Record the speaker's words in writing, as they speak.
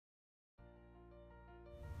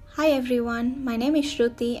Hi everyone, my name is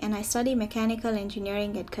Shruti and I study mechanical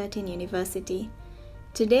engineering at Curtin University.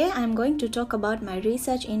 Today I am going to talk about my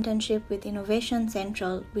research internship with Innovation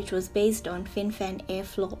Central, which was based on FinFan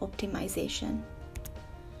Airflow Optimisation.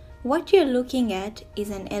 What you're looking at is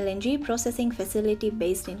an LNG processing facility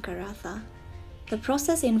based in Karatha. The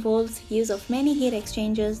process involves use of many heat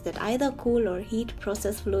exchangers that either cool or heat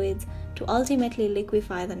process fluids to ultimately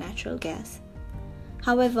liquefy the natural gas.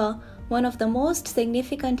 However, one of the most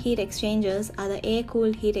significant heat exchangers are the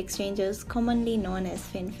air-cooled heat exchangers commonly known as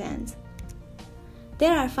FinFans.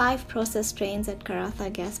 There are 5 process trains at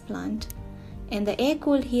Karatha gas plant, and the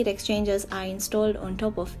air-cooled heat exchangers are installed on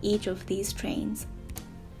top of each of these trains.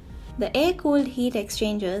 The air-cooled heat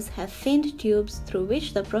exchangers have finned tubes through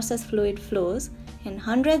which the process fluid flows, and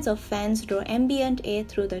hundreds of fans draw ambient air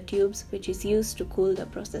through the tubes, which is used to cool the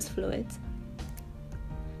process fluids.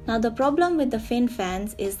 Now the problem with the fin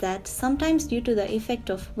fans is that sometimes due to the effect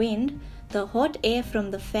of wind, the hot air from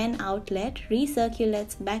the fan outlet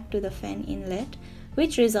recirculates back to the fan inlet,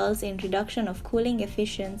 which results in reduction of cooling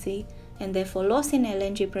efficiency and therefore loss in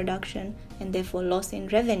LNG production and therefore loss in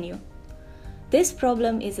revenue. This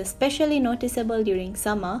problem is especially noticeable during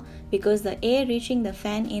summer because the air reaching the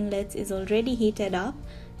fan inlets is already heated up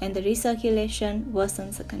and the recirculation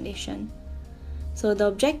worsens the condition. So the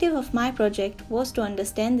objective of my project was to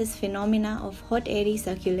understand this phenomena of hot air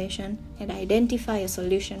recirculation and identify a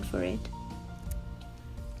solution for it.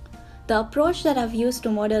 The approach that I've used to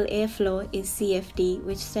model airflow is CFD,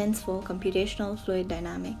 which stands for Computational Fluid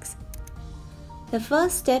Dynamics. The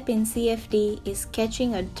first step in CFD is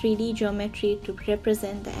sketching a 3D geometry to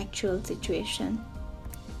represent the actual situation.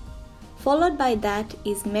 Followed by that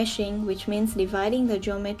is meshing, which means dividing the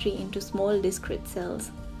geometry into small discrete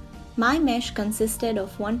cells. My mesh consisted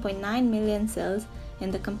of 1.9 million cells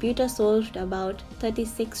and the computer solved about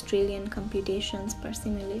 36 trillion computations per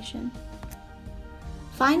simulation.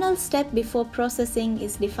 Final step before processing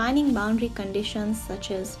is defining boundary conditions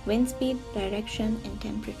such as wind speed, direction, and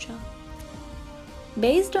temperature.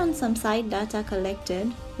 Based on some site data collected,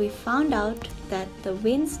 we found out that the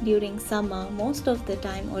winds during summer most of the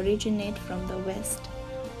time originate from the west.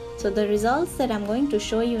 So the results that I'm going to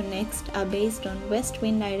show you next are based on west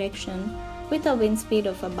wind direction with a wind speed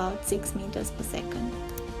of about 6 meters per second.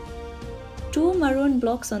 2 maroon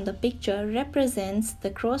blocks on the picture represents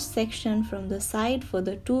the cross section from the side for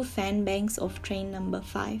the 2 fan banks of train number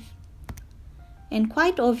 5. And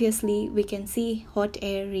quite obviously we can see hot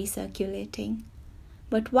air recirculating.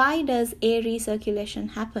 But why does air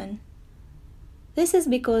recirculation happen? This is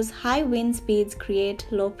because high wind speeds create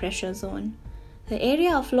low pressure zone. The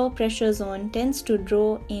area of low pressure zone tends to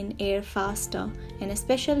draw in air faster, and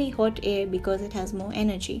especially hot air because it has more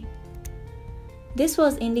energy. This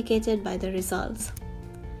was indicated by the results.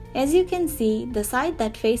 As you can see, the side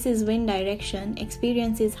that faces wind direction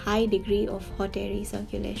experiences high degree of hot air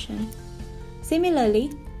recirculation.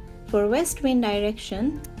 Similarly, for west wind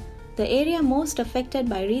direction, the area most affected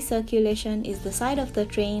by recirculation is the side of the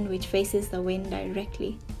train which faces the wind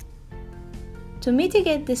directly. To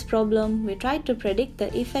mitigate this problem, we tried to predict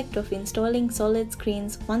the effect of installing solid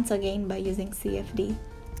screens once again by using CFD.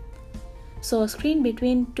 So a screen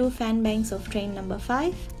between 2 fan banks of train number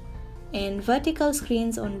 5 and vertical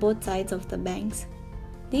screens on both sides of the banks.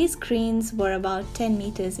 These screens were about 10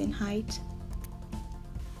 meters in height.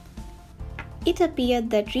 It appeared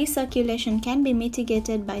that recirculation can be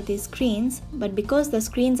mitigated by these screens, but because the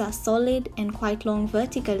screens are solid and quite long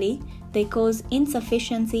vertically, they cause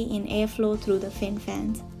insufficiency in airflow through the fin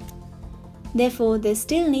fans. Therefore, they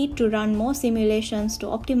still need to run more simulations to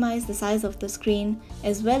optimize the size of the screen,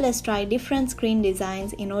 as well as try different screen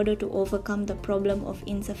designs in order to overcome the problem of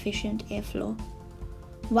insufficient airflow.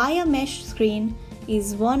 Wire mesh screen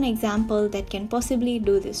is one example that can possibly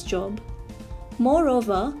do this job.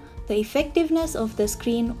 Moreover, the effectiveness of the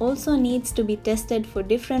screen also needs to be tested for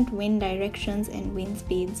different wind directions and wind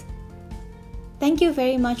speeds. Thank you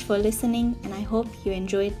very much for listening, and I hope you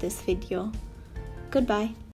enjoyed this video. Goodbye.